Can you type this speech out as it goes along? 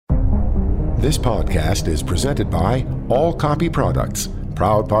This podcast is presented by All Copy Products,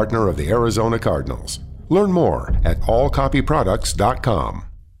 proud partner of the Arizona Cardinals. Learn more at allcopyproducts.com.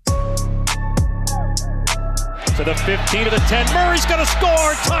 To the 15 to the 10. Murray's going to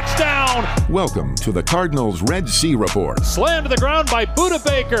score. Touchdown. Welcome to the Cardinals Red Sea Report. Slammed to the ground by Budda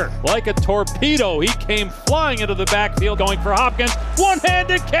Baker. Like a torpedo, he came flying into the backfield going for Hopkins.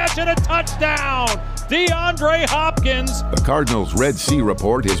 One-handed catch and a touchdown. DeAndre Hopkins. The Cardinals Red Sea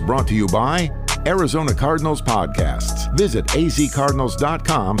Report is brought to you by Arizona Cardinals Podcasts. Visit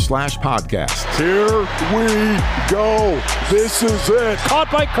azcardinals.com/podcasts. Here we go. This is it. Caught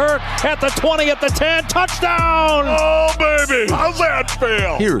by Kirk at the 20, at the 10. Touchdown. Oh, baby. How's that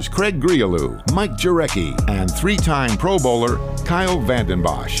feel? Here's Craig Grialou, Mike Jurecki, and three-time Pro Bowler Kyle Vanden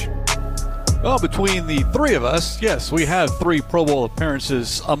Bosch. Well, between the three of us, yes, we have 3 Pro Bowl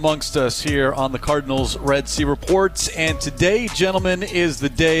appearances amongst us here on the Cardinals Red Sea Reports. And today, gentlemen, is the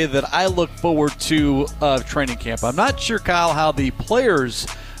day that I look forward to of training camp. I'm not sure, Kyle, how the players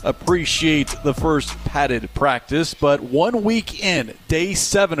appreciate the first padded practice, but 1 week in, day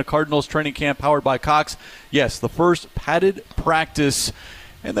 7 of Cardinals training camp powered by Cox, yes, the first padded practice.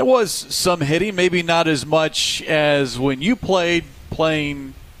 And there was some hitting, maybe not as much as when you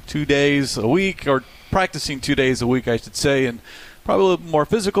playing 2 days a week, or practicing 2 days a week, I should say, and probably a little more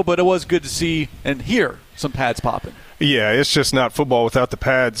physical, but it was good to see and hear some pads popping. Yeah, it's just not football without the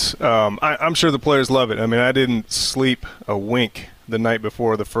pads. I'm sure the players love it. I mean, I didn't sleep a wink the night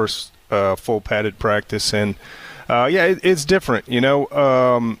before the first full padded practice, and it's different, you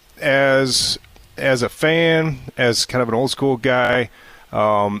know. As a fan, as kind of an old school guy,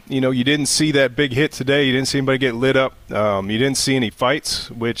 you didn't see that big hit today. You didn't see anybody get lit up. You didn't see any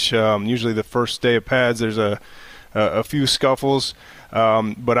fights, which usually the first day of pads there's a few scuffles.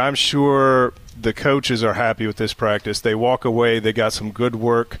 But I'm sure the coaches are happy with this practice. They walk away. They got some good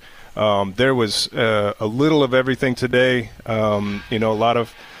work. There was a little of everything today. A lot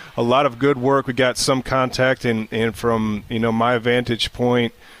of good work. We got some contact, and from my vantage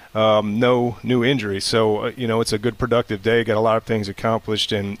point, no new injuries. So, it's a good productive day. Got a lot of things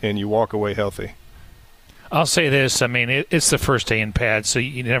accomplished, and you walk away healthy. I'll say this. I mean, it's the first day in pads, so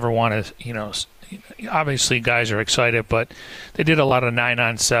you never want to, obviously guys are excited, but they did a lot of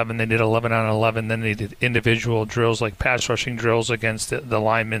 9-on-7. They did 11-on-11. Then they did individual drills like pass rushing drills against the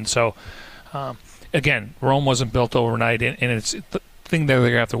linemen. So, again, Rome wasn't built overnight, and it's the thing that they're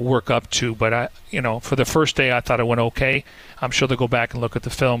going to have to work up to. But, for the first day, I thought it went okay. I'm sure they'll go back and look at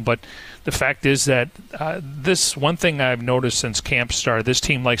the film. But the fact is that this one thing I've noticed since camp started, this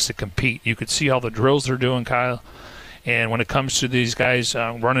team likes to compete. You could see all the drills they're doing, Kyle. And when it comes to these guys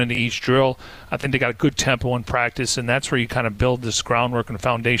running to each drill, I think they got a good tempo in practice, and that's where you kind of build this groundwork and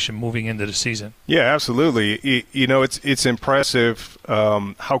foundation moving into the season. Yeah, absolutely. It's impressive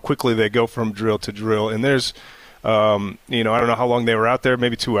how quickly they go from drill to drill. And there's I don't know how long they were out there,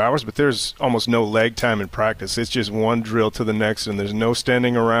 maybe 2 hours, but there's almost no lag time in practice. It's just one drill to the next, and there's no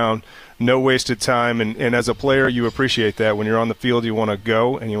standing around, no wasted time. And as a player, you appreciate that. When you're on the field, you want to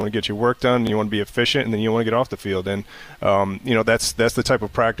go, and you want to get your work done, and you want to be efficient, and then you want to get off the field. And, that's the type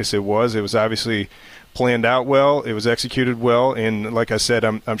of practice it was. It was obviously planned out well. It was executed well. And like I said,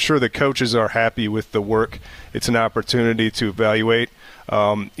 I'm sure the coaches are happy with the work. It's an opportunity to evaluate.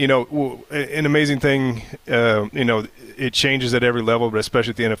 An amazing thing, it changes at every level, but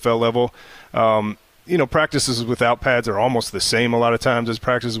especially at the NFL level. Practices without pads are almost the same a lot of times as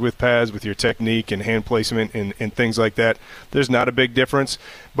practices with pads, with your technique and hand placement and things like that. There's not a big difference,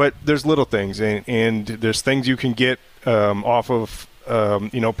 but there's little things, and there's things you can get off of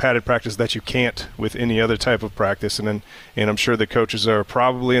padded practice that you can't with any other type of practice. And I'm sure the coaches are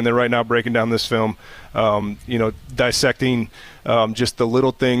probably, and they're right now breaking down this film, dissecting just the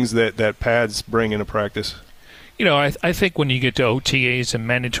little things that pads bring into practice. I think when you get to OTAs and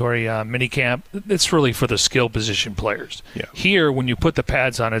mandatory minicamp, it's really for the skill position players. Yeah. Here, when you put the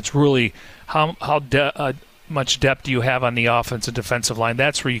pads on, it's really how much depth do you have on the offensive defensive line.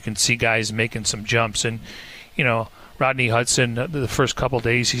 That's where you can see guys making some jumps. And, Rodney Hudson, the first couple of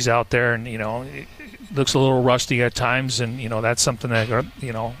days he's out there, and, it looks a little rusty at times, and, that's something that,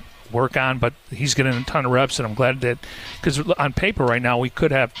 work on, but he's getting a ton of reps, and I'm glad that, because on paper right now they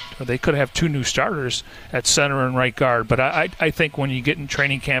could have 2 new starters at center and right guard. But I think when you get in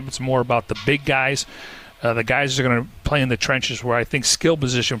training camp, it's more about the big guys. The guys are going to play in the trenches where I think skill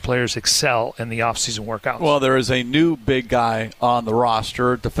position players excel in the offseason workouts. Well, there is a new big guy on the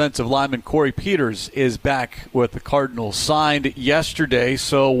roster. Defensive lineman Corey Peters is back with the Cardinals, signed yesterday.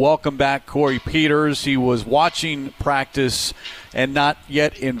 So welcome back, Corey Peters. He was watching practice and not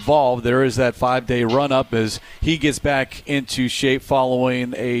yet involved. There is that 5-day run-up as he gets back into shape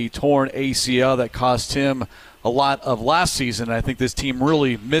following a torn ACL that cost him a lot of last season. I think this team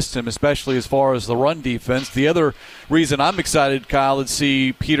really missed him, especially as far as the run defense. The other reason I'm excited, Kyle, to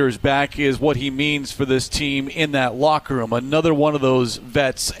see Peters back is what he means for this team in that locker room. Another one of those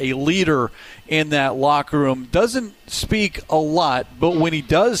vets, a leader in that locker room. Doesn't speak a lot, but when he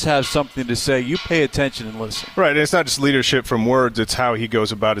does have something to say, you pay attention and listen. Right, and it's not just leadership from words, it's how he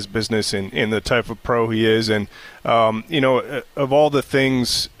goes about his business and the type of pro he is. And, of all the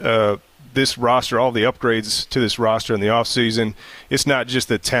things this roster, all the upgrades to this roster in the offseason, it's not just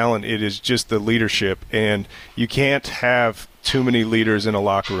the talent, it is just the leadership. And you can't have too many leaders in a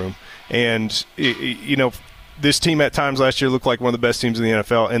locker room. And, this team at times last year looked like one of the best teams in the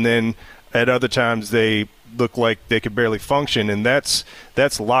NFL, and then at other times they look like they could barely function, and that's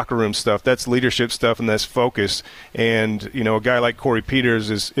locker room stuff, that's leadership stuff, and that's focus. And a guy like Corey Peters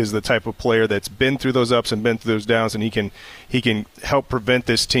is the type of player that's been through those ups and been through those downs, and he can help prevent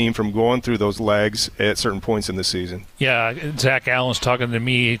this team from going through those lags at certain points in the season. Yeah, Zach Allen's talking to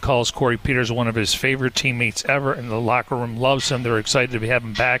me. He calls Corey Peters one of his favorite teammates ever, and the locker room loves him. They're excited to have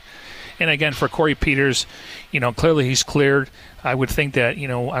him back. And again, for Corey Peters, clearly he's cleared. I would think that,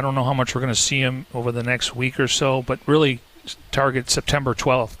 I don't know how much we're going to see him over the next week or so, but really target September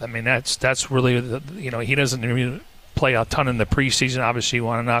 12th. I mean, that's really, he doesn't even play a ton in the preseason. Obviously, you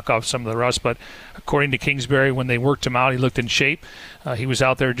want to knock off some of the rust, but according to Kingsbury, when they worked him out, he looked in shape. He was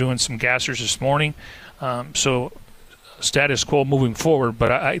out there doing some gassers this morning. So status quo moving forward,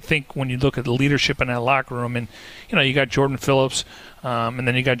 but I think when you look at the leadership in that locker room, and you got Jordan Phillips, and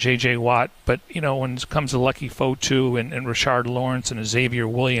then you got J.J. Watt, but when it comes to Lucky Fotu and Rashard Lawrence and Xavier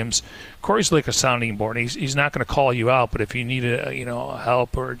Williams, Corey's like a sounding board. He's not going to call you out, but if you need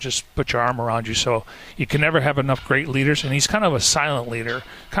help or just put your arm around you, so you can never have enough great leaders, and he's kind of a silent leader,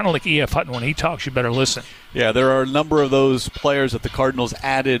 kind of like E.F. Hutton. When he talks, you better listen. Yeah, there are a number of those players that the Cardinals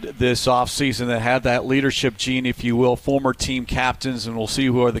added this offseason that have that leadership gene, if you will, former team captains, and we'll see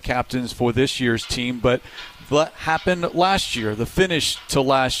who are the captains for this year's team. But what happened last year, the finish to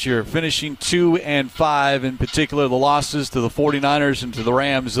last year, finishing 2-5, in particular the losses to the 49ers and to the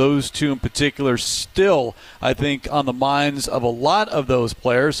Rams, those two in particular still, I think, on the minds of a lot of those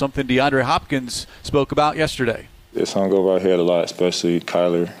players, something DeAndre Hopkins spoke about yesterday. It's hung over our head a lot, especially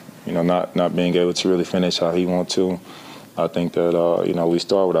Kyler, not being able to really finish how he wants to. I think that, we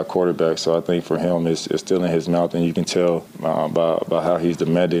start with our quarterback, so I think for him it's still in his mouth, and you can tell by how he's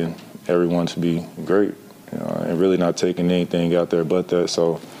demanding everyone to be great. And really not taking anything out there but that.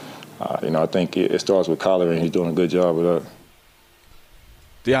 So, I think it starts with Kyler, and he's doing a good job with that.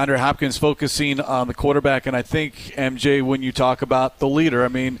 DeAndre Hopkins focusing on the quarterback, and I think, MJ, when you talk about the leader, I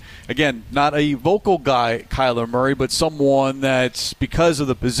mean, again, not a vocal guy, Kyler Murray, but someone that's, because of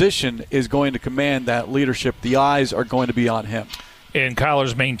the position, is going to command that leadership. The eyes are going to be on him. And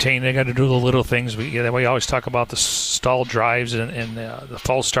Kyler's maintained. They got to do the little things. We always talk about the stall drives and the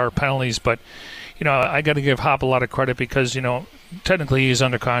false start penalties, but I got to give Hop a lot of credit because, technically he's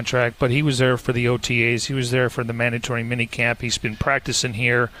under contract, but he was there for the OTAs. He was there for the mandatory minicamp. He's been practicing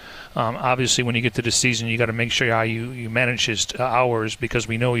here. Obviously, when you get to the season, you got to make sure how you manage his hours because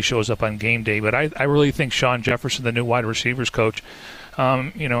we know he shows up on game day. But I really think Sean Jefferson, the new wide receivers coach,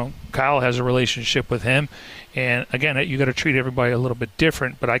 Kyle has a relationship with him. And, again, you got to treat everybody a little bit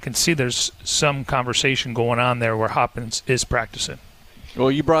different, but I can see there's some conversation going on there where Hopkins is practicing. Well,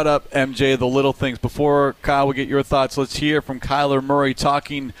 you brought up, MJ, the little things. Before, Kyle, we get your thoughts, let's hear from Kyler Murray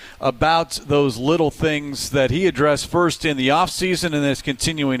talking about those little things that he addressed first in the offseason and is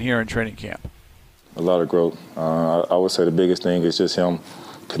continuing here in training camp. A lot of growth. I would say the biggest thing is just him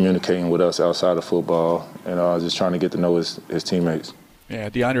communicating with us outside of football and just trying to get to know his teammates. Yeah,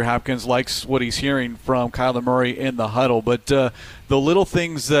 DeAndre Hopkins likes what he's hearing from Kyler Murray in the huddle. But the little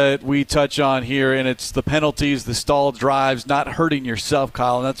things that we touch on here, and it's the penalties, the stall drives, not hurting yourself,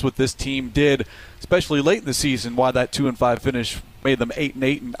 Kyle, and that's what this team did, especially late in the season, why that 2-5 finish made them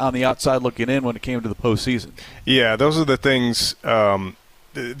 8-8 and on the outside looking in when it came to the postseason. Yeah, those are the things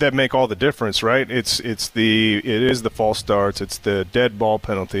that make all the difference, right? It is the false starts, it's the dead ball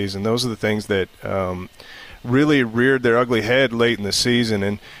penalties, and those are the things that really reared their ugly head late in the season.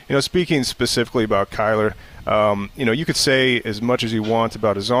 And, speaking specifically about Kyler, you could say as much as you want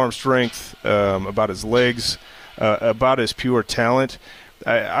about his arm strength, about his legs, about his pure talent.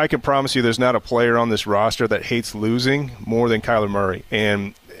 I can promise you there's not a player on this roster that hates losing more than Kyler Murray.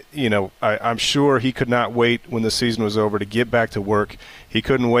 And, I'm sure he could not wait when the season was over to get back to work. He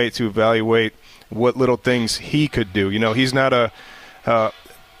couldn't wait to evaluate what little things he could do. He's not a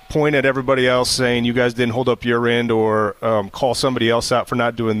point at everybody else saying you guys didn't hold up your end or call somebody else out for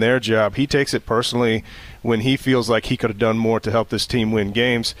not doing their job. He takes it personally when he feels like he could have done more to help this team win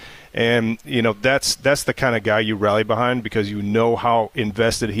games. And, that's the kind of guy you rally behind because you know how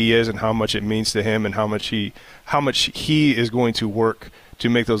invested he is and how much it means to him and how much he is going to work to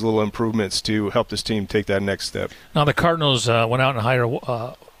make those little improvements to help this team take that next step. Now, the Cardinals went out and hired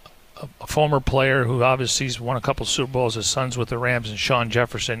a former player who obviously has won a couple Super Bowls. His son's with the Rams, and Sean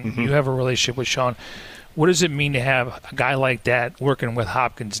Jefferson. Mm-hmm. You have a relationship with Sean. What does it mean to have a guy like that working with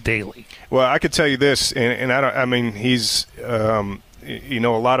Hopkins daily? Well, I could tell you this, and he's a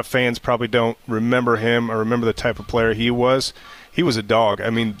lot of fans probably don't remember him or remember the type of player he was. He was a dog. I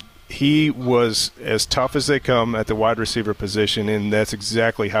mean, he was as tough as they come at the wide receiver position, and that's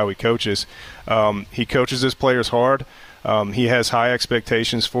exactly how he coaches. He coaches his players hard. He has high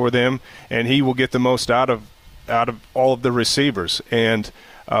expectations for them, and he will get the most out of all of the receivers. And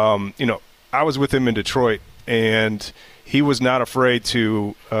I was with him in Detroit, and he was not afraid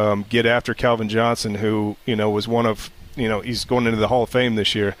to get after Calvin Johnson, who was one of he's going into the Hall of Fame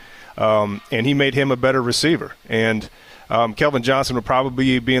this year, and he made him a better receiver. And Calvin Johnson would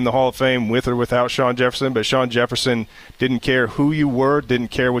probably be in the Hall of Fame with or without Sean Jefferson, but Sean Jefferson didn't care who you were, didn't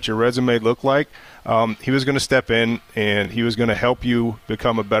care what your resume looked like. He was going to step in, and he was going to help you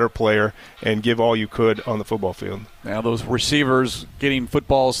become a better player and give all you could on the football field. Now those receivers getting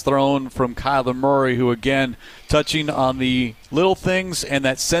footballs thrown from Kyler Murray, who, again, touching on the little things and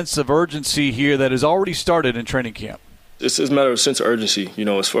that sense of urgency here that has already started in training camp. It's a matter of sense of urgency,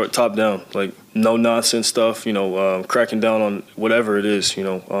 as far as top down, like no nonsense stuff, cracking down on whatever it is,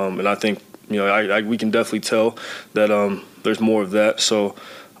 and I think, we can definitely tell that there's more of that. So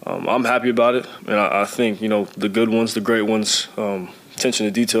I'm happy about it, and I think, the good ones, the great ones, attention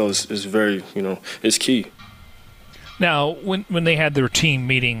to detail is very, is key. Now, when they had their team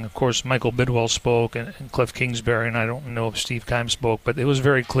meeting, of course, Michael Bidwell spoke and Cliff Kingsbury, and I don't know if Steve Keim spoke, but it was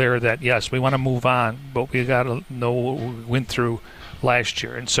very clear that, yes, we want to move on, but we got to know what we went through last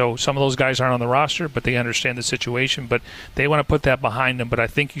year. And so some of those guys aren't on the roster, but they understand the situation, but they want to put that behind them. But I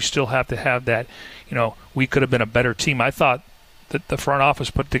think you still have to have that, we could have been a better team. I thought that the front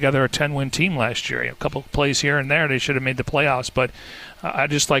office put together a 10-win team last year. A couple of plays here and there, they should have made the playoffs. But I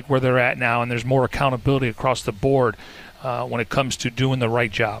just like where they're at now, and there's more accountability across the board when it comes to doing the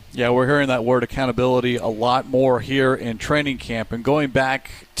right job. Yeah, we're hearing that word accountability a lot more here in training camp. And going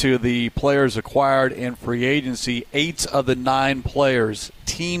back to the players acquired in free agency, 8 of the 9 players,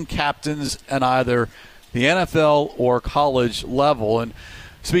 team captains at either the NFL or college level. And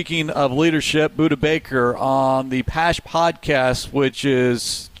speaking of leadership, Budda Baker on the Pasch podcast, which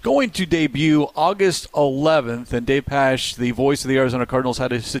is going to debut August 11th, and Dave Pasch, the voice of the Arizona Cardinals,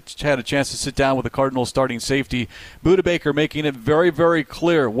 had a chance to sit down with the Cardinals starting safety. Budda Baker making it very, very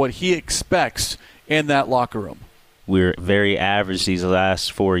clear what he expects in that locker room. We're very average these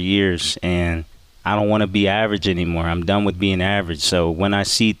last 4 years, and I don't want to be average anymore. I'm done with being average. So when I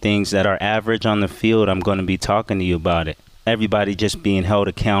see things that are average on the field, I'm going to be talking to you about it. Everybody just being held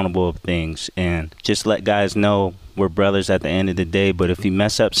accountable of things, and just let guys know we're brothers at the end of the day. But if you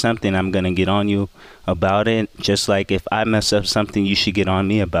mess up something, I'm going to get on you about it. Just like if I mess up something, you should get on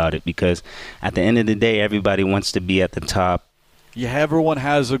me about it, because at the end of the day, everybody wants to be at the top. Yeah, everyone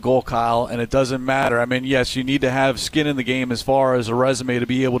has a goal, Kyle, and it doesn't matter. I mean, yes, you need to have skin in the game as far as a resume to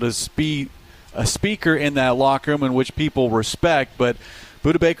be able to be a speaker in that locker room in which people respect, but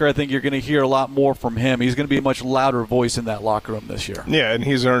Budda Baker, I think you're going to hear a lot more from him. He's going to be a much louder voice in that locker room this year. Yeah, and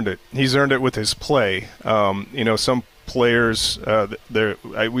he's earned it. He's earned it with his play. Some players,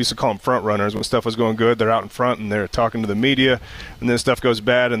 we used to call them front runners. When stuff was going good, they're out in front and they're talking to the media, and then stuff goes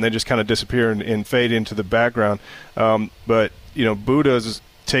bad and they just kind of disappear and fade into the background. But Budda's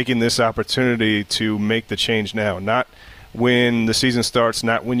taking this opportunity to make the change now, not when the season starts,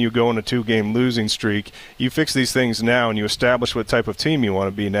 not when you go on a 2-game losing streak. You fix these things now, and you establish what type of team you want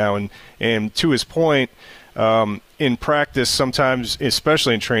to be now. And to his point, in practice sometimes,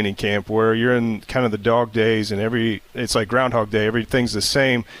 especially in training camp, where you're in kind of the dog days and it's like Groundhog Day, everything's the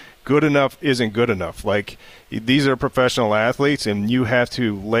same, good enough isn't good enough. Like, these are professional athletes, and you have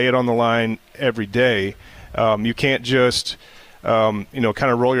to lay it on the line every day. You can't just kind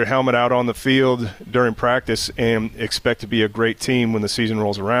of roll your helmet out on the field during practice and expect to be a great team when the season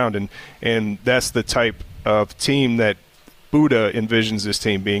rolls around. And that's the type of team that Budda envisions this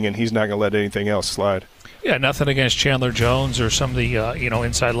team being, and he's not going to let anything else slide. Yeah, nothing against Chandler Jones or some of the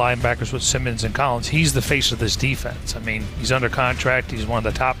inside linebackers with Simmons and Collins. He's the face of this defense. I mean, he's under contract. He's one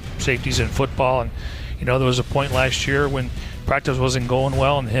of the top safeties in football. And, there was a point last year when practice wasn't going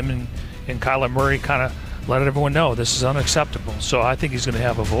well, and him and Kyler Murray kind of let everyone know this is unacceptable. So I think he's going to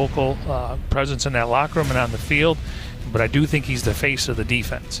have a vocal presence in that locker room and on the field. But I do think he's the face of the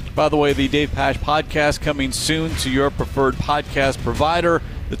defense. By the way, the Dave Pasch podcast coming soon to your preferred podcast provider.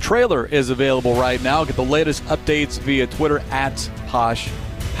 The trailer is available right now. Get the latest updates via Twitter at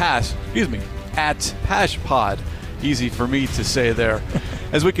PaschPod. Easy for me to say there.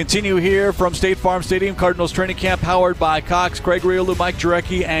 As we continue here from State Farm Stadium, Cardinals training camp powered by Cox, Craig Riolu, Mike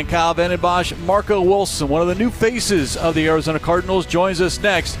Jurecki, and Kyle Vandenbosch. Marco Wilson, one of the new faces of the Arizona Cardinals, joins us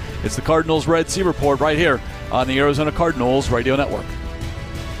next. It's the Cardinals Red Sea Report right here on the Arizona Cardinals Radio Network.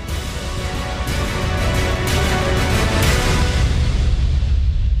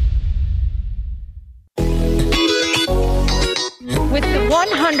 With the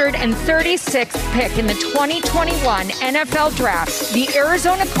 136th pick in the 2021 NFL Draft, the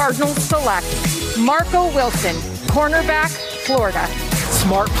Arizona Cardinals select Marco Wilson, cornerback, Florida.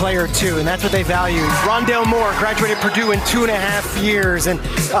 Smart player, too, and that's what they value. Rondale Moore graduated Purdue in 2.5 years, and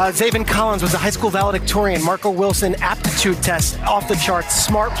Zaven Collins was a high school valedictorian. Marco Wilson, aptitude test, off the charts.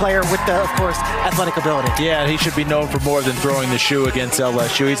 Smart player with, of course, athletic ability. Yeah, he should be known for more than throwing the shoe against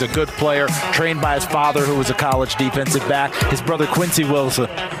LSU. He's a good player, trained by his father, who was a college defensive back. His brother, Quincy Wilson,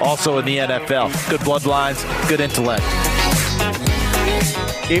 also in the NFL. Good bloodlines, good intellect.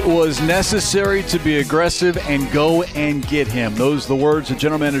 It was necessary to be aggressive and go and get him. Those are the words of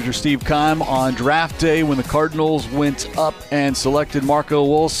General Manager Steve Keim on draft day when the Cardinals went up and selected Marco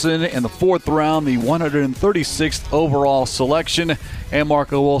Wilson in the 4th round, the 136th overall selection. And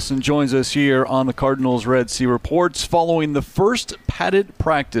Marco Wilson joins us here on the Cardinals Red Sea Reports following the first padded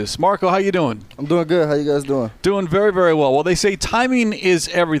practice. Marco, how you doing? I'm doing good. How you guys doing? Doing very, very well. Well, they say timing is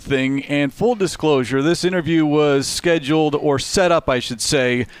everything, and full disclosure, this interview was scheduled, or set up, I should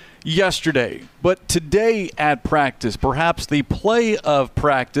say, yesterday. But today at practice, perhaps the play of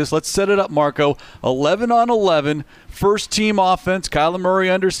practice, let's set it up, Marco. 11 on 11, first team offense, Kyler Murray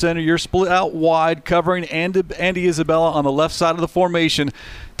under center. You're split out wide, covering Andy Isabella on the left side of the formation.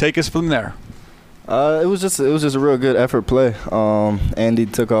 Take us from there. It was just a real good effort play. Andy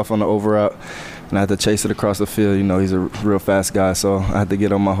took off on the over route, and I had to chase it across the field. You know, he's a real fast guy, so I had to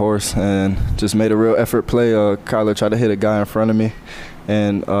get on my horse and just made a real effort play. Kyler tried to hit a guy in front of me,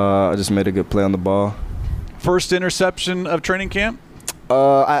 and I just made a good play on the ball. First interception of training camp?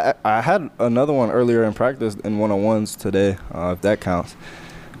 I had another one earlier in practice in one-on-ones today, if that counts.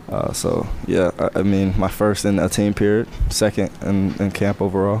 So, yeah, I mean, my first in a team period, second in camp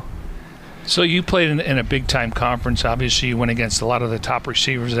overall. So you played in a big-time conference. Obviously, you went against a lot of the top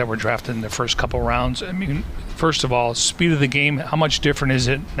receivers that were drafted in the first couple rounds. I mean, first of all, speed of the game, how much different is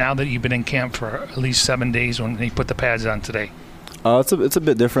it now that you've been in camp for at least 7 days when you put the pads on today? It's a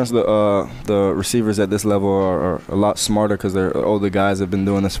bit different. The receivers at this level are a lot smarter because they're older guys that have been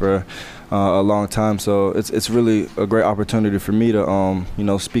doing this for a long time. So it's really a great opportunity for me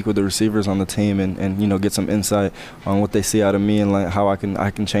to speak with the receivers on the team and get some insight on what they see out of me and like how I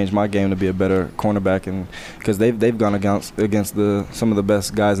can change my game to be a better cornerback, and because they've gone against some of the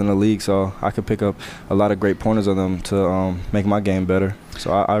best guys in the league, so I could pick up a lot of great pointers on them to make my game better.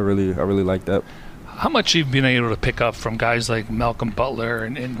 So I really like that. How much you've been able to pick up from guys like Malcolm Butler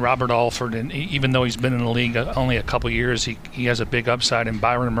and Robert Alford, and even though he's been in the league only a couple years, he has a big upside. And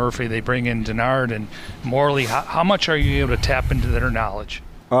Byron Murphy, they bring in Denard and Morley. How much are you able to tap into their knowledge?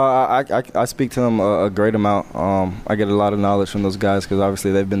 I speak to them a great amount. I get a lot of knowledge from those guys because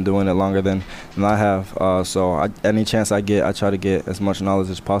obviously they've been doing it longer than I have. So any chance I get, I try to get as much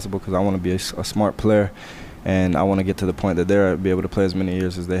knowledge as possible because I want to be a smart player, and I want to get to the point that they're be able to play as many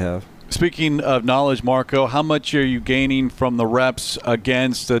years as they have. Speaking of knowledge, Marco, how much are you gaining from the reps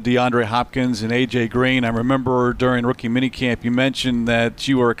against DeAndre Hopkins and A.J. Green? I remember during rookie minicamp you mentioned that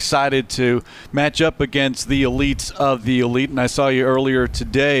you were excited to match up against the elites of the elite, and I saw you earlier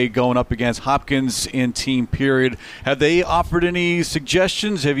today going up against Hopkins in team period. Have they offered any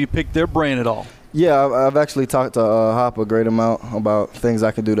suggestions? Have you picked their brain at all? Yeah, I've actually talked to Hop a great amount about things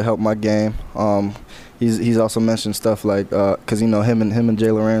I can do to help my game. He's also mentioned stuff like because him and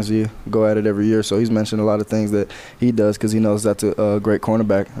Jalen Ramsey go at it every year, so he's mentioned a lot of things that he does because he knows that's a great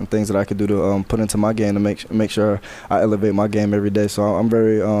cornerback and things that I could do to put into my game to make sure I elevate my game every day. So I'm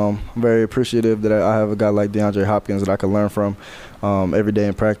very appreciative that I have a guy like DeAndre Hopkins that I can learn from every day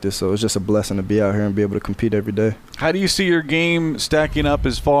in practice. So it's just a blessing to be out here and be able to compete every day. How do you see your game stacking up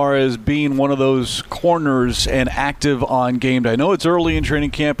as far as being one of those corners and active on game day? I know it's early in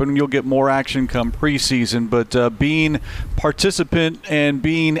training camp and you'll get more action come preseason, but being participant and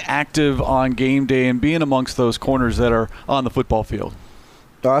being active on game day and being amongst those corners that are on the football field.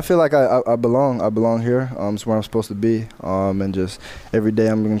 I feel like I belong. I belong here. It's where I'm supposed to be. And just every day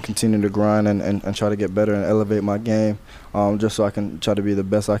I'm going to continue to grind and try to get better and elevate my game, just so I can try to be the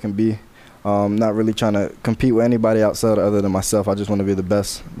best I can be. Not really trying to compete with anybody outside other than myself. I just want to be the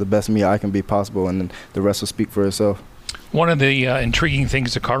best me I can be possible, and then the rest will speak for itself. One of the intriguing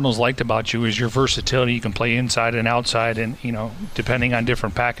things the Cardinals liked about you is your versatility. You can play inside and outside, and depending on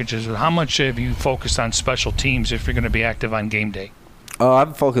different packages. How much have you focused on special teams if you're going to be active on game day?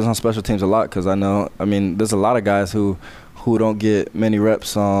 I've focused on special teams a lot because there's a lot of guys who don't get many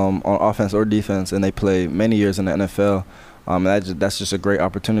reps on offense or defense, and they play many years in the NFL. That's just a great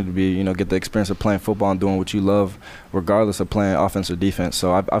opportunity to get the experience of playing football and doing what you love, regardless of playing offense or defense.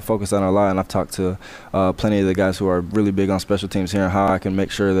 So I focus on it a lot, and I've talked to plenty of the guys who are really big on special teams here and how I can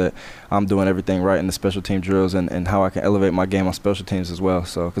make sure that I'm doing everything right in the special team drills and how I can elevate my game on special teams as well.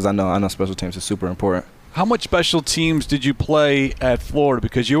 So because I know special teams is super important. How much special teams did you play at Florida?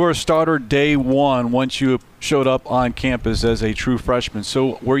 Because you were a starter day one once you showed up on campus as a true freshman.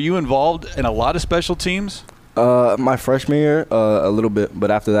 So were you involved in a lot of special teams? My freshman year, a little bit,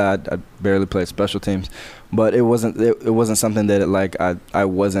 but after that, I barely played special teams. But it wasn't something that I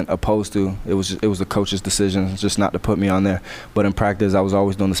wasn't opposed to. It was the coach's decision just not to put me on there. But in practice, I was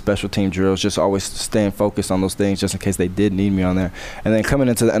always doing the special team drills, just always staying focused on those things, just in case they did need me on there. And then coming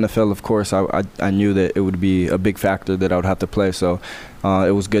into the NFL, of course, I knew that it would be a big factor that I would have to play. So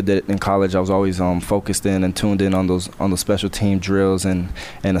it was good that in college I was always focused in and tuned in on those special team drills and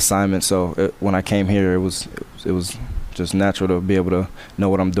assignments. So when I came here, it was just natural to be able to know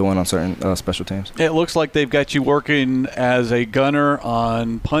what I'm doing on certain special teams. It looks like they've got you working as a gunner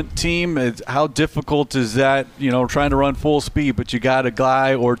on punt team. How difficult is that? Trying to run full speed, but you got a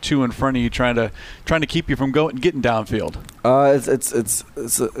guy or two in front of you trying to keep you from getting downfield.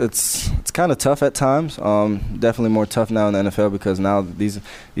 It's kind of tough at times. Definitely more tough now in the NFL because now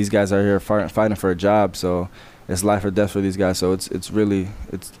these guys are here fighting for a job. So it's life or death for these guys. So it's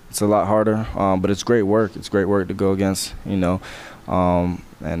a lot harder. But it's great work. It's great work to go against. And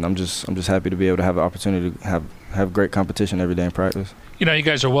I'm just happy to be able to have the opportunity to have great competition every day in practice. You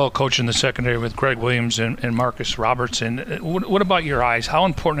guys are well coached in the secondary with Greg Williams and Marcus Robertson. What about your eyes? How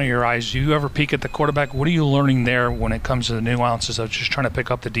important are your eyes? Do you ever peek at the quarterback? What are you learning there when it comes to the nuances of just trying to pick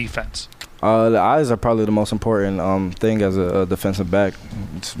up the defense? The eyes are probably the most important thing as a defensive back.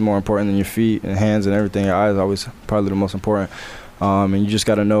 It's more important than your feet and hands and everything. Your eyes are always probably the most important. And you just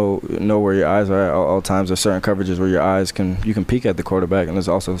got to know where your eyes are at all times. There's certain coverages where your eyes you can peek at the quarterback, and there's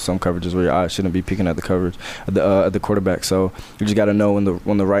also some coverages where your eyes shouldn't be peeking at the coverage at the quarterback. So you just got to know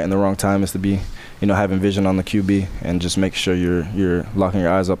when the right and the wrong time is to be, having vision on the QB and just make sure you're locking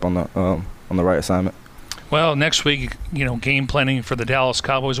your eyes up on the right assignment. Well, next week, game planning for the Dallas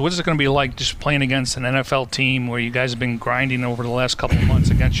Cowboys. What is it going to be like just playing against an NFL team where you guys have been grinding over the last couple of months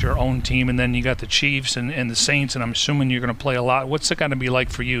against your own team, and then you got the Chiefs and the Saints, and I'm assuming you're going to play a lot. What's it going to be like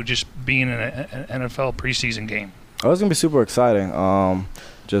for you just being in an NFL preseason game? Oh, it's going to be super exciting.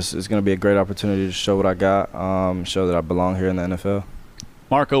 It's going to be a great opportunity to show what I got, show that I belong here in the NFL.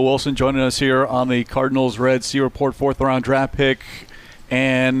 Marco Wilson joining us here on the Cardinals Red Sea Report, 4th-round draft pick.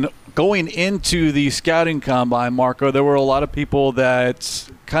 And going into the scouting combine, Marco, there were a lot of people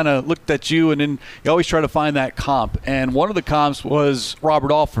that kind of looked at you, and then you always try to find that comp. And one of the comps was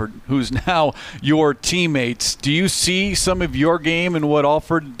Robert Alford, who's now your teammate. Do you see some of your game and what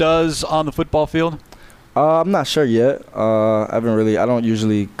Alford does on the football field? I'm not sure yet. I don't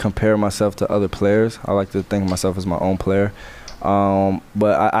usually compare myself to other players. I like to think of myself as my own player.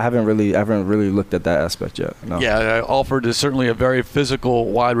 But I haven't really looked at that aspect yet. No. Yeah, Alford is certainly a very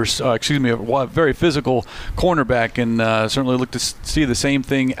physical very physical cornerback, and certainly look to see the same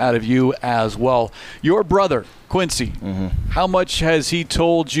thing out of you as well. Your brother, Quincy, how much has he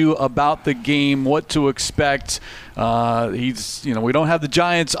told you about the game, what to expect? We don't have the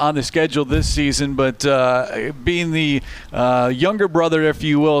Giants on the schedule this season, but being the younger brother, if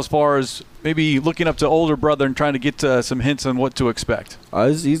you will, as far as maybe looking up to older brother and trying to get some hints on what to expect.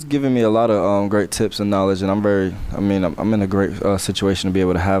 He's giving me a lot of great tips and knowledge, and I'm in a great situation to be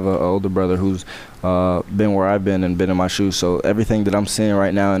able to have an older brother who's been where I've been and been in my shoes. So everything that I'm seeing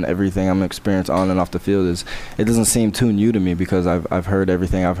right now and everything I'm experiencing on and off the field it doesn't seem too new to me because I've heard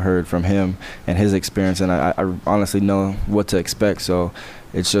everything I've heard from him and his experience, and I honestly know what to expect. So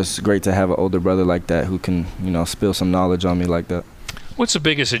it's just great to have an older brother like that who can spill some knowledge on me like that. What's the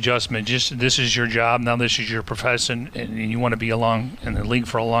biggest adjustment? Just this is your job, now this is your profession, and you want to be along in the league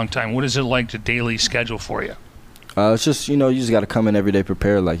for a long time. What is it like to daily schedule for you? It's just you just got to come in every day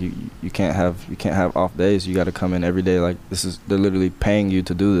prepared. Like you can't have off days. You got to come in every day. Like they're literally paying you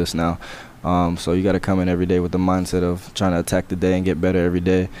to do this now. So you got to come in every day with the mindset of trying to attack the day and get better every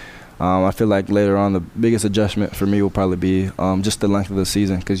day. I feel like later on the biggest adjustment for me will probably be just the length of the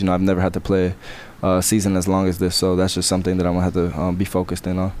season, because I've never had to play a season as long as this, so that's just something that I'm going to have to be focused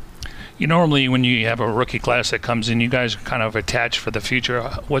in on. Normally when you have a rookie class that comes in, you guys are kind of attached for the future.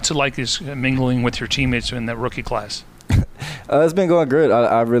 What's it like mingling with your teammates in that rookie class? It's been going good.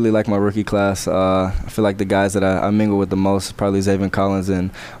 I really like my rookie class. I feel like the guys that I mingle with the most, probably Zaven Collins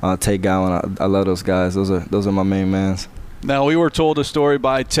and Tay Gowan. I love those guys. Those are my main mans. Now, we were told a story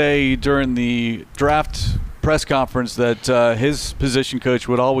by Tay during the draft press conference that his position coach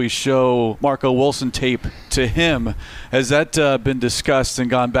would always show Marco Wilson tape to him. Has that been discussed and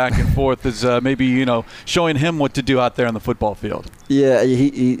gone back and forth as maybe, showing him what to do out there on the football field? Yeah,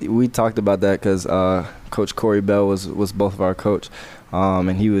 we talked about that because Coach Corey Bell was both of our coach.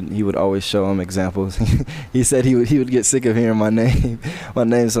 And he would always show him examples. He said he would get sick of hearing my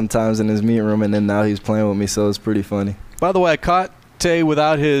name sometimes in his meeting room, and then now he's playing with me, so it's pretty funny. By the way, I caught Tay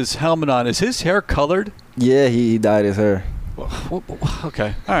without his helmet on. Is his hair colored? Yeah, he dyed his hair.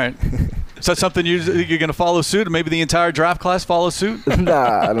 Okay, all right. Is that something you're going to follow suit, or maybe the entire draft class follow suit?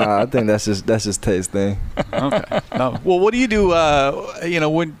 Nah. I think that's just Tay's thing. Okay. No. Well, what do you do?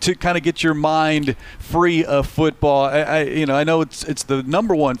 When to kind of get your mind free of football? I know it's the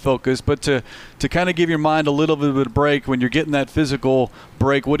number one focus, but to kind of give your mind a little bit of a break when you're getting that physical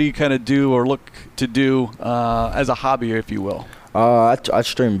break, what do you kind of do or look to do as a hobby, if you will? I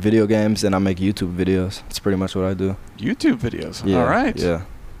stream video games and I make YouTube videos. That's pretty much what I do. YouTube videos. Yeah, all right. Yeah.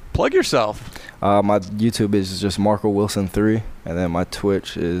 Plug yourself. My YouTube is just Marco Wilson 3, and then my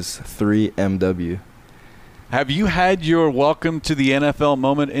Twitch is 3MW. Have you had your welcome to the NFL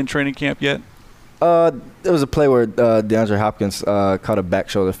moment in training camp yet? There was a play where DeAndre Hopkins caught a back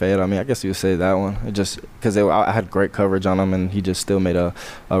shoulder fade on me. I guess you would say that one. It just because I had great coverage on him, and he just still made a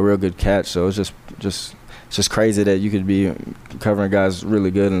real good catch. So it's just crazy that you could be covering guys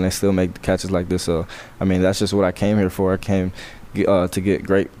really good and they still make catches like this. So that's just what I came here for. I came to get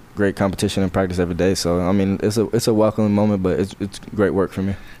great competition and practice every day. So it's a welcoming moment, but it's great work for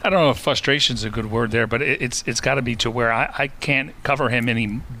me. I don't know if frustration's a good word there, but it's got to be to where I can't cover him any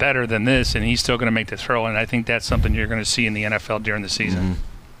better than this, and he's still going to make the throw. And I think that's something you're going to see in the NFL during the season.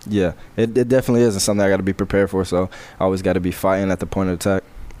 Mm-hmm. Yeah, it definitely is something I got to be prepared for. So I always got to be fighting at the point of attack.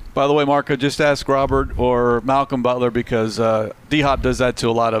 By the way, Marco, just ask Robert or Malcolm Butler because D-Hop does that to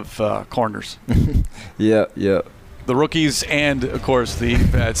a lot of corners. Yeah. The rookies and, of course, the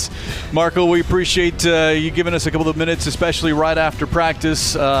vets. Marco, we appreciate you giving us a couple of minutes, especially right after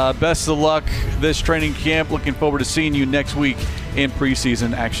practice. Best of luck this training camp. Looking forward to seeing you next week in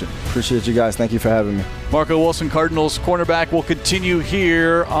preseason action. Appreciate you guys. Thank you for having me. Marco Wilson, Cardinals cornerback, will continue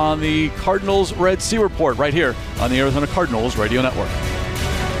here on the Cardinals Red Sea Report right here on the Arizona Cardinals Radio Network.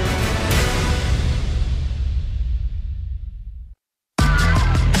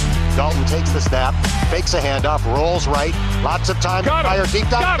 Dalton takes the snap, fakes a handoff, rolls right, lots of time to fire deep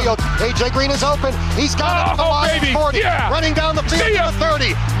downfield. A.J. Green is open. He's got it at the line, 40, running down the field to the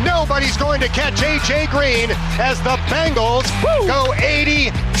 30. Nobody's going to catch A.J. Green as the Bengals go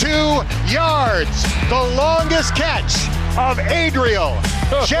 82 yards. The longest catch of Adriel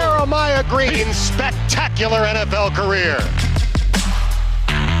Jeremiah Green's spectacular NFL career.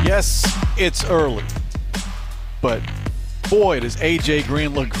 Yes, it's early, but boy, does A.J.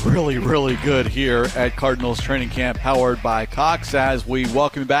 Green look really, really good here at Cardinals training camp, powered by Cox, as we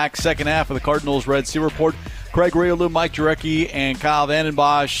welcome back second half of the Cardinals Red Sea Report. Craig Riolu, Mike Jurecki, and Kyle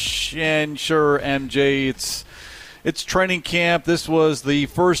Vandenbosch. And sure, MJ, it's training camp. This was the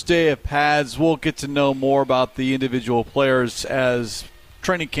first day of pads. We'll get to know more about the individual players as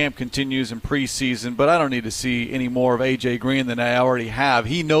training camp continues in preseason, but I don't need to see any more of A.J. Green than I already have.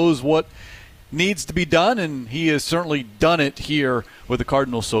 He knows what needs to be done, and he has certainly done it here with the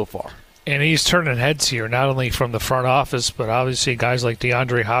Cardinals so far. And he's turning heads here, not only from the front office, but obviously guys like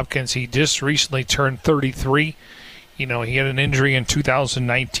DeAndre Hopkins. He just recently turned 33. He had an injury in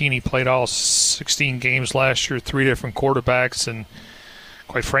 2019. He played all 16 games last year, 3 different quarterbacks, and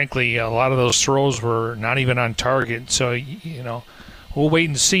quite frankly, a lot of those throws were not even on target. So, we'll wait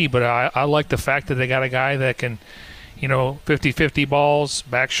and see, but I like the fact that they got a guy that can, 50-50 balls,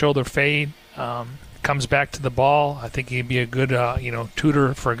 back shoulder fade, comes back to the ball. I think he'd be a good,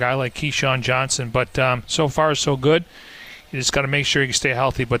 tutor for a guy like Keyshawn Johnson. But so far, so good. You just got to make sure you stay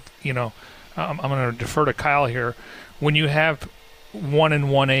healthy. But, I'm going to defer to Kyle here. When you have 1 and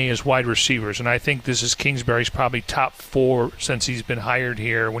 1A as wide receivers, and I think this is Kingsbury's probably top 4 since he's been hired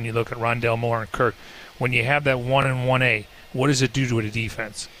here when you look at Rondale Moore and Kirk. When you have that 1 and 1A, what does it do to a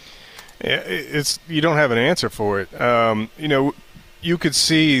defense? Yeah, you don't have an answer for it. you could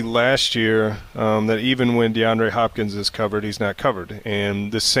see last year that even when DeAndre Hopkins is covered, he's not covered.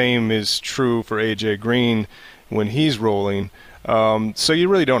 And the same is true for A.J. Green when he's rolling. So you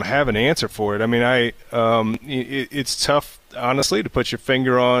really don't have an answer for it. I mean, it's tough, honestly, to put your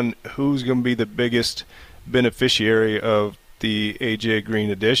finger on who's going to be the biggest beneficiary of the A.J. Green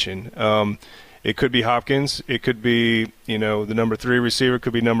addition. It could be Hopkins. It could be, the number 3 receiver. It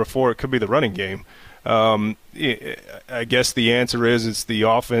could be number 4. It could be the running game. I guess the answer is it's the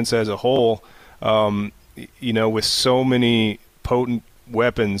offense as a whole, with so many potent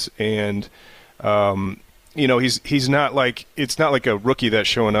weapons, and he's not like, it's not like a rookie that's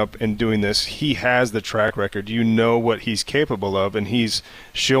showing up and doing this. He has the track record. You know what he's capable of, and he's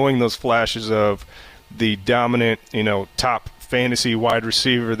showing those flashes of the dominant, top fantasy wide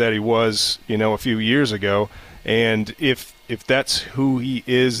receiver that he was, a few years ago. And if that's who he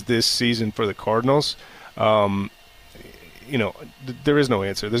is this season for the Cardinals, there is no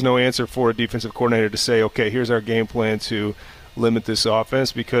answer. There's no answer for a defensive coordinator to say, okay, here's our game plan to limit this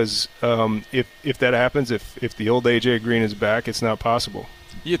offense, because if that happens, if the old A.J. Green is back, it's not possible.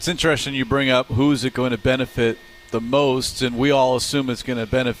 It's interesting you bring up who's it going to benefit the most, and we all assume it's going to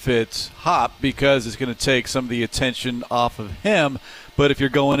benefit Hop because it's going to take some of the attention off of him. But if you're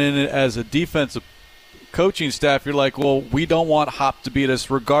going in as a defensive coaching staff, you're like, well, we don't want Hop to beat us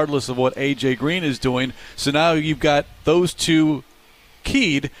regardless of what A.J. Green is doing. So now you've got those two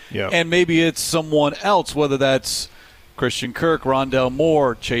keyed, and maybe it's someone else, whether that's Christian Kirk, Rondale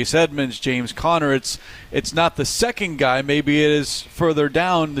Moore, Chase Edmonds, James Conner. It's not the second guy. Maybe it is further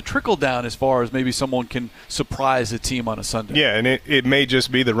down, the trickle down, as far as maybe someone can surprise a team on a Sunday. Yeah, and it may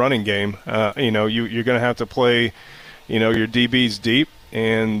just be the running game. You're going to have to play, your DBs deep,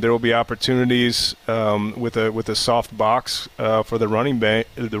 and there will be opportunities with a soft box for the running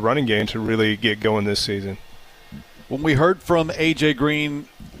game to really get going this season. When we heard from A.J. Green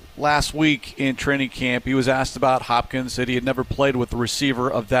last week in training camp, he was asked about Hopkins, said he had never played with a receiver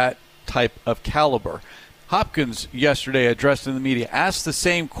of that type of caliber. Hopkins yesterday addressed in the media, asked the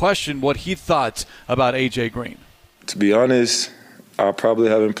same question, what he thought about A.J. Green. To be honest, I probably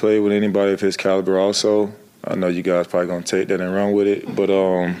haven't played with anybody of his caliber also. I know you guys probably going to take that and run with it, but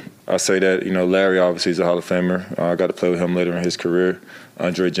I say that, Larry obviously is a Hall of Famer. I got to play with him later in his career.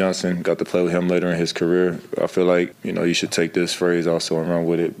 Andre Johnson, got to play with him later in his career. I feel like, you should take this phrase also and run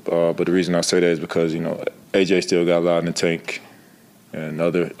with it. But the reason I say that is because, AJ still got a lot in the tank. And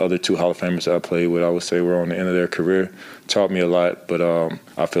other 2 Hall of Famers that I played with, I would say, were on the end of their career. Taught me a lot, but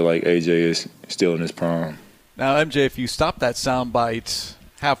I feel like AJ is still in his prime. Now, MJ, if you stop that soundbite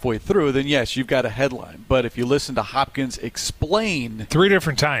halfway through, then yes, you've got a headline. But if you listen to Hopkins explain 3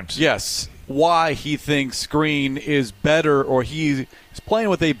 different times, yes, why he thinks Green is better, or he's playing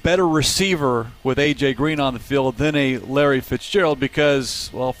with a better receiver with A.J. Green on the field than a Larry Fitzgerald, because,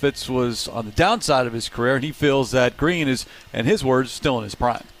 well, Fitz was on the downside of his career, and he feels that Green is, in his words, still in his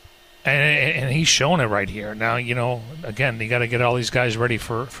prime. And he's showing it right here. Now, again, you got to get all these guys ready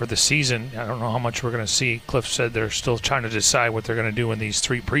for the season. I don't know how much we're going to see. Cliff said they're still trying to decide what they're going to do in these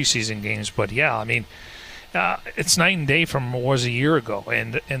 3 preseason games. But, yeah, I mean, it's night and day from what was a year ago.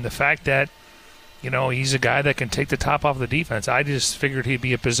 And the fact that, he's a guy that can take the top off the defense. I just figured he'd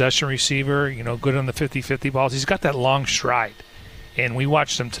be a possession receiver, good on the 50-50 balls. He's got that long stride. And we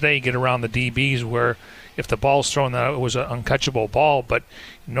watched him today get around the DBs where if the ball's thrown, that it was an uncatchable ball. But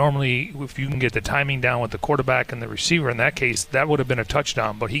normally, if you can get the timing down with the quarterback and the receiver, in that case, that would have been a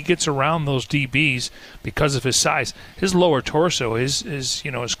touchdown. But he gets around those DBs because of his size. His lower torso, his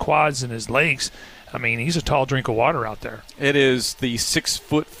quads and his legs, I mean, he's a tall drink of water out there. It is the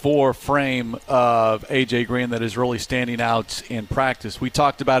 6'4" frame of A.J. Green that is really standing out in practice. We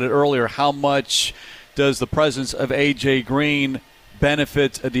talked about it earlier. How much does the presence of A.J. Green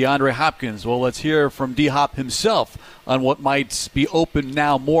benefit DeAndre Hopkins? Well, let's hear from D-Hop himself on what might be open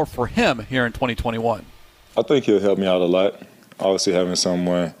now more for him here in 2021. I think he'll help me out a lot. Obviously, having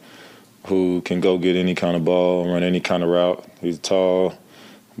someone who can go get any kind of ball, run any kind of route. He's tall,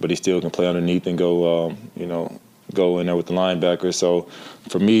 but he still can play underneath and go, go in there with the linebacker. So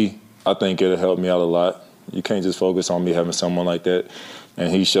for me, I think it'll help me out a lot. You can't just focus on me having someone like that.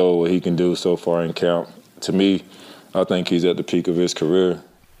 And he showed what he can do so far in camp. To me, I think he's at the peak of his career.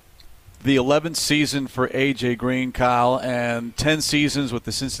 The 11th season for A.J. Green, Kyle, and 10 seasons with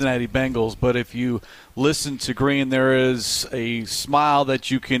the Cincinnati Bengals. But if you listen to Green, there is a smile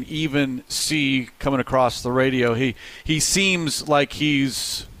that you can even see coming across the radio. He seems like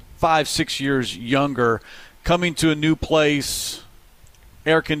he's 5-6 years younger, coming to a new place,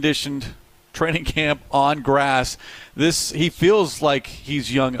 air-conditioned, training camp on grass. He feels like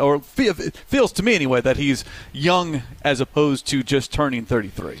he's young, or feels to me anyway that he's young as opposed to just turning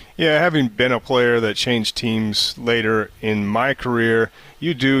 33. Yeah, having been a player that changed teams later in my career,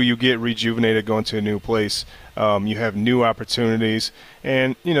 you get rejuvenated going to a new place. You have new opportunities,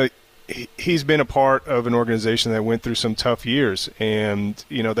 and he's been a part of an organization that went through some tough years, and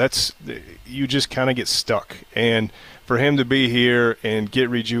you just kind of get stuck. And for him to be here and get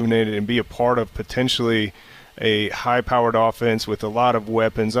rejuvenated and be a part of potentially a high-powered offense with a lot of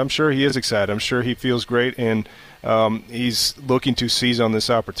weapons, I'm sure he is excited. I'm sure he feels great, and he's looking to seize on this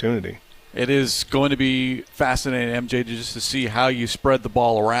opportunity. It is going to be fascinating, MJ, just to see how you spread the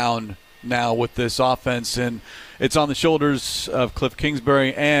ball around now with this offense, and it's on the shoulders of Cliff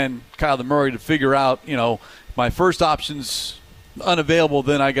Kingsbury and Kyler Murray to figure out, my first option's unavailable,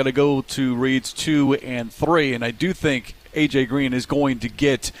 then I got to go to reads 2 and 3, and I do think A.J. Green is going to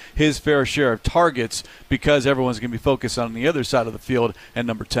get his fair share of targets because everyone's going to be focused on the other side of the field and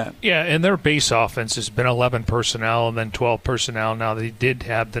number 10. Yeah, and their base offense has been 11 personnel and then 12 personnel. Now, they did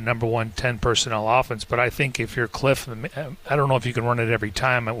have the number 1 10 personnel offense, but I think if you're Cliff, I don't know if you can run it every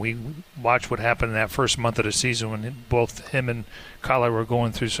time. We watched what happened in that first month of the season when both him and Kyler were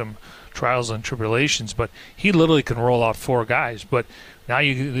going through some trials and tribulations, but he literally can roll out 4 guys. But now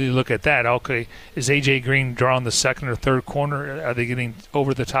you look at that, okay, is A.J. Green drawing the second or third corner? Are they getting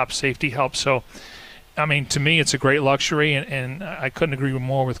over-the-top safety help? So, I mean, to me, it's a great luxury, and I couldn't agree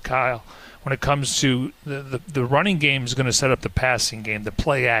more with Kyle. When it comes to the running game is going to set up the passing game, the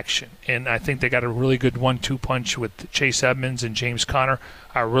play action. And I think they got a really good 1-2 punch with Chase Edmonds and James Conner.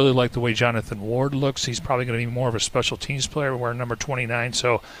 I really like the way Jonathan Ward looks. He's probably going to be more of a special teams player, wearing number 29.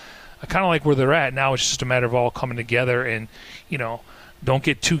 So I kind of like where they're at. Now it's just a matter of all coming together and, don't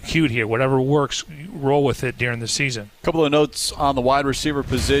get too cute here. Whatever works, roll with it during the season. A couple of notes on the wide receiver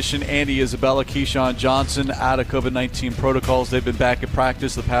position. Andy Isabella, Keyshawn Johnson out of COVID-19 protocols. They've been back at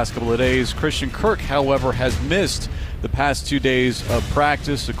practice the past couple of days. Christian Kirk, however, has missed the past 2 days of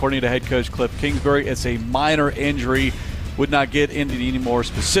practice. According to head coach Cliff Kingsbury, it's a minor injury. Would not get into any more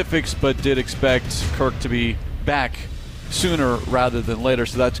specifics, but did expect Kirk to be back sooner rather than later,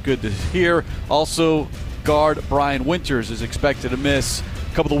 so that's good to hear. Also, guard Brian Winters is expected to miss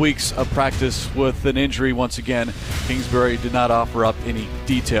a couple of weeks of practice with an injury once again. Kingsbury did not offer up any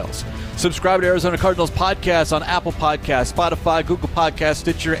details. Subscribe to Arizona Cardinals podcast on Apple Podcasts, Spotify, Google Podcasts,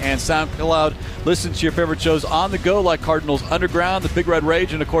 Stitcher, and SoundCloud. Listen to your favorite shows on the go like Cardinals Underground, The Big Red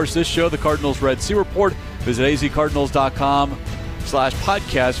Rage, and of course this show, the Cardinals Red Sea Report. Visit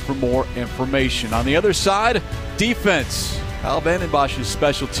azcardinals.com/podcast for more information. On the other side, defense. Al Vandenbosch's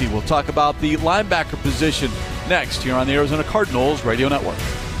specialty. We'll talk about the linebacker position next here on the Arizona Cardinals Radio Network.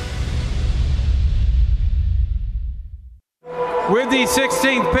 With the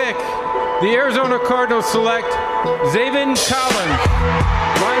 16th pick, the Arizona Cardinals select Zaven Collins,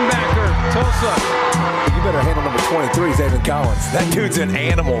 linebacker, Tulsa. You better handle number 23, Zaven Collins. That dude's an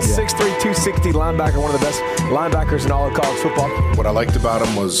animal. 6'3", 260 linebacker, one of the best linebackers in all of college football. What I liked about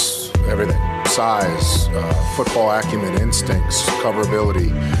him was everything. Size, football acumen, instincts,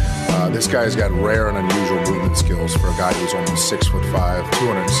 coverability. This guy's got rare and unusual movement skills for a guy who's almost 6'5",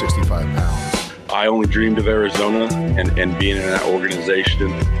 265 pounds. I only dreamed of Arizona and being in that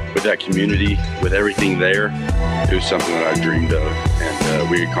organization with that community, with everything there. It was something that I dreamed of, and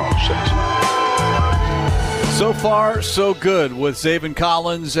we accomplished that tonight. So far, so good with Zaven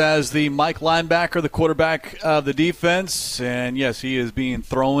Collins as the Mike linebacker, the quarterback of the defense. And, yes, he is being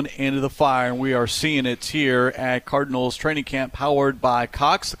thrown into the fire, and we are seeing it here at Cardinals training camp powered by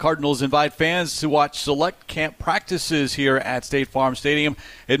Cox. The Cardinals invite fans to watch select camp practices here at State Farm Stadium.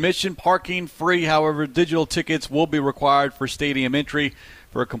 Admission, parking free. However, digital tickets will be required for stadium entry.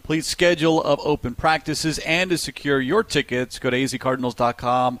 For a complete schedule of open practices and to secure your tickets, go to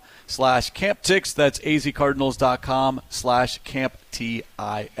azcardinals.com/camptix. That's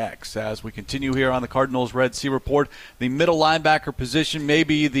azcardinals.com/camptix. As we continue here on the Cardinals Red Sea Report, the middle linebacker position may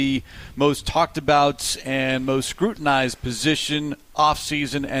be the most talked about and most scrutinized position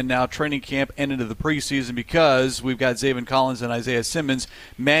off-season and now training camp and into the preseason because we've got Zaven Collins and Isaiah Simmons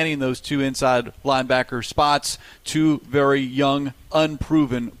manning those two inside linebacker spots, two very young,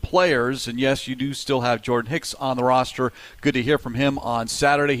 unproven players. And yes, you do still have Jordan Hicks on the roster. Good to hear from him on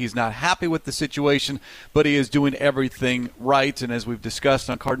Saturday. He's not happy with the situation, but he is doing everything right. And as we've discussed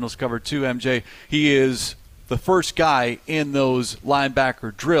on Cardinals Cover 2, MJ, he is the first guy in those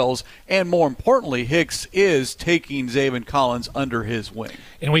linebacker drills. And more importantly, Hicks is taking Zaven Collins under his wing.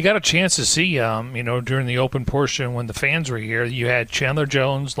 And we got a chance to see, during the open portion when the fans were here, you had Chandler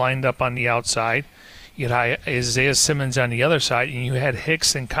Jones lined up on the outside. You had Isaiah Simmons on the other side, and you had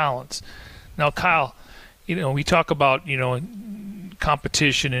Hicks and Collins. Now, Kyle, we talk about,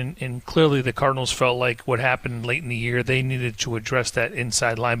 competition, and clearly the Cardinals felt like what happened late in the year, they needed to address that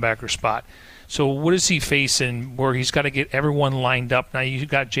inside linebacker spot. So what is he facing where he's got to get everyone lined up? Now you've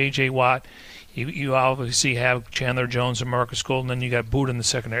got J.J. Watt. You obviously have Chandler Jones and Marcus Golden, and then you got Buddha in the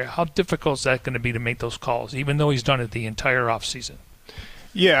secondary. How difficult is that going to be to make those calls, even though he's done it the entire offseason?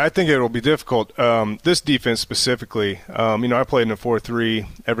 Yeah, I think it'll be difficult. This defense specifically, I played in a 4-3.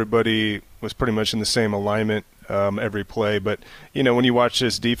 Everybody was pretty much in the same alignment every play. But, when you watch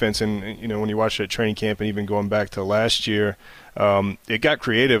this defense and, when you watch it at training camp and even going back to last year, it got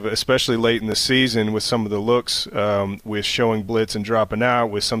creative, especially late in the season with some of the looks, with showing blitz and dropping out,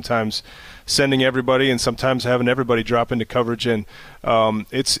 with sometimes sending everybody and sometimes having everybody drop into coverage. And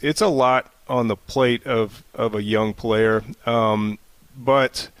it's a lot on the plate of a young player.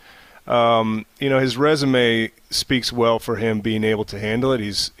 But his resume speaks well for him being able to handle it.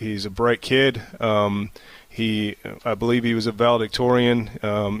 He's a bright kid. I believe he was a valedictorian.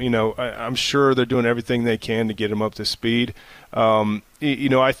 I'm sure they're doing everything they can to get him up to speed. I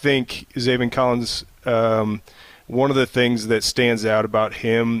think Zaven Collins, one of the things that stands out about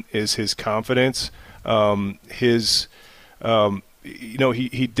him is his confidence. He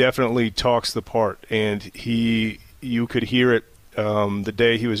definitely talks the part, and you could hear it the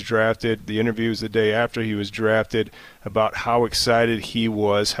day he was drafted, the interviews the day after he was drafted, about how excited he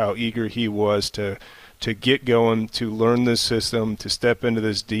was, how eager he was to get going, to learn this system, to step into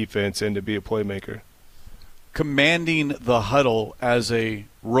this defense, and to be a playmaker. Commanding the huddle as a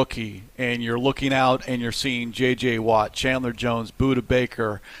rookie, and you're looking out and you're seeing J.J. Watt, Chandler Jones, Buddha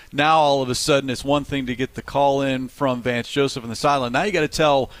Baker. Now all of a sudden it's one thing to get the call in from Vance Joseph in the sideline. Now you got to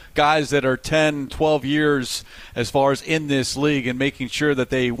tell guys that are 10, 12 years as far as in this league and making sure that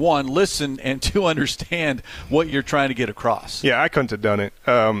they, one, listen, and two, understand what you're trying to get across. Yeah, I couldn't have done it.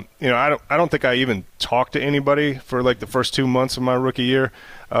 I don't think I even talked to anybody for like the first 2 months of my rookie year.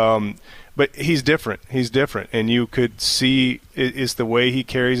 But he's different. And you could see it's the way he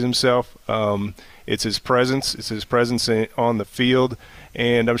carries himself. It's his presence. It's his presence on the field.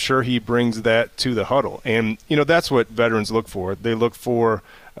 And I'm sure he brings that to the huddle. And, that's what veterans look for. They look for,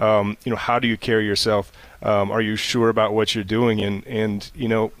 how do you carry yourself? Are you sure about what you're doing? And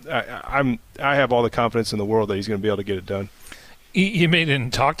I have all the confidence in the world that he's going to be able to get it done. You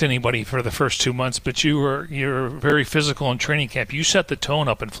didn't talk to anybody for the first 2 months, but you're very physical in training camp. You set the tone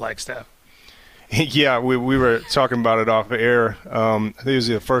up in Flagstaff. Yeah, we were talking about it off air. I think it was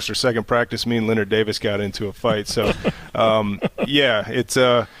the first or second practice. Me and Leonard Davis got into a fight. So, it's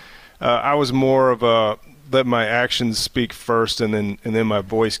I was more of a let my actions speak first, and then my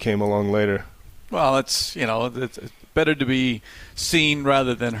voice came along later. Well, it's better to be seen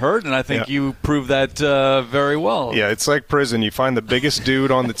rather than heard, and I think you proved that very well. Yeah, it's like prison. You find the biggest dude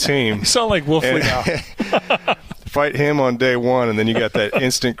on the team. You sound like Wolfley now. Fight him on day one, and then you got that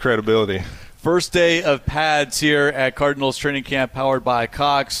instant credibility. First day of pads here at Cardinals training camp powered by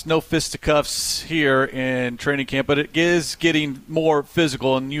Cox. No fisticuffs here in training camp, but it is getting more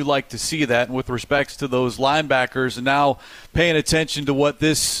physical, and you like to see that. And with respects to those linebackers, and now paying attention to what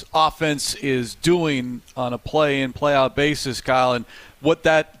this offense is doing on a play-in, play-out basis, Kyle, and what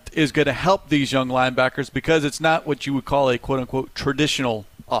that is going to help these young linebackers, because it's not what you would call a quote-unquote traditional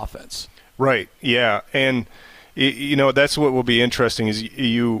offense. Right, yeah. And, that's what will be interesting is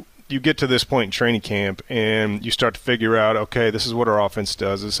you get to this point in training camp and you start to figure out, okay, this is what our offense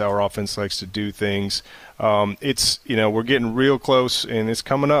does. This is how our offense likes to do things. We're getting real close, and it's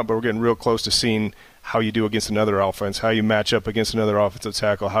coming up, but we're getting real close to seeing how you do against another offense, how you match up against another offensive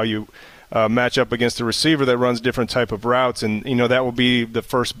tackle, how you match up against a receiver that runs different type of routes. And, that will be the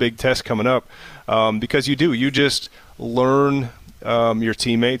first big test coming up because you just learn your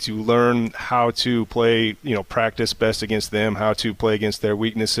teammates. You learn how to play, practice best against them, how to play against their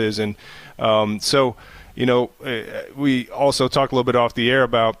weaknesses. And we also talked a little bit off the air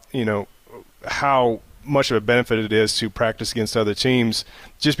about, how much of a benefit it is to practice against other teams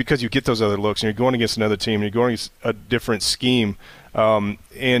just because you get those other looks and you're going against another team and you're going against a different scheme. I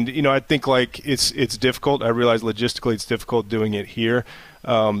think it's difficult. I realize logistically it's difficult doing it here.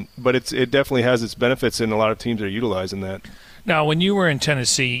 But it definitely has its benefits, and a lot of teams are utilizing that. Now, when you were in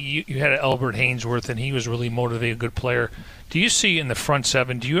Tennessee, you had Albert Haynesworth, and he was really motivated, good player. Do you see in the front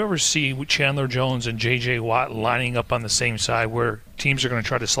seven, do you ever see Chandler Jones and J.J. Watt lining up on the same side where teams are going to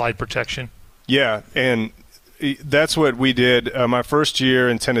try to slide protection? Yeah, and that's what we did. My first year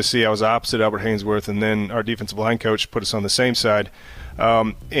in Tennessee, I was opposite Albert Haynesworth, and then our defensive line coach put us on the same side.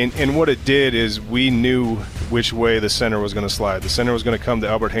 And what it did is we knew which way the center was going to slide. The center was going to come to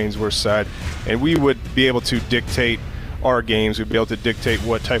Albert Haynesworth's side, and we would be able to dictate our games. We'd be able to dictate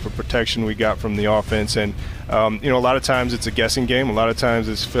what type of protection we got from the offense. And, a lot of times it's a guessing game. A lot of times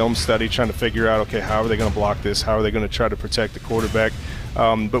it's film study trying to figure out, okay, how are they going to block this? How are they going to try to protect the quarterback?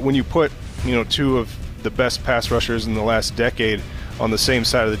 But when you put, two of the best pass rushers in the last decade on the same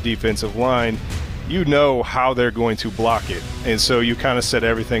side of the defensive line, you know how they're going to block it. And so you kind of set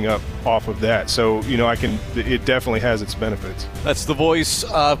everything up off of that. So, it definitely has its benefits. That's the voice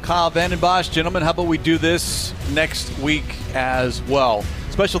of Kyle Vanden Bosch. Gentlemen, how about we do this next week as well?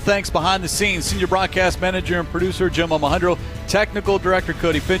 Special thanks behind the scenes, Senior Broadcast Manager and Producer Jim Alejandro, Technical Director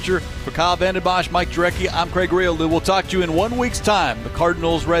Cody Fincher. For Kyle Vanden Bosch, Mike Jurecki, I'm Craig Rioldu. We'll talk to you in 1 week's time. The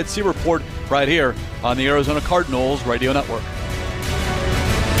Cardinals Red Sea Report right here on the Arizona Cardinals Radio Network.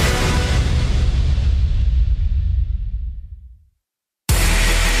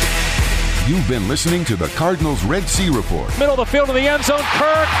 You've been listening to the Cardinals Red Sea Report. Middle of the field to the end zone.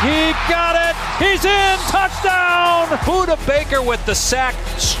 Kirk, he got it. He's in. Touchdown. Budda Baker with the sack.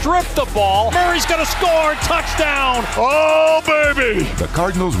 Stripped the ball. Murray's going to score. Touchdown. Oh, baby. The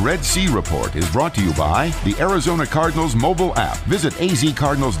Cardinals Red Sea Report is brought to you by the Arizona Cardinals mobile app. Visit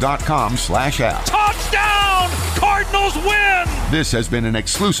azcardinals.com/app. Touchdown. Cardinals win. This has been an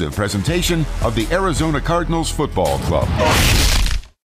exclusive presentation of the Arizona Cardinals Football Club.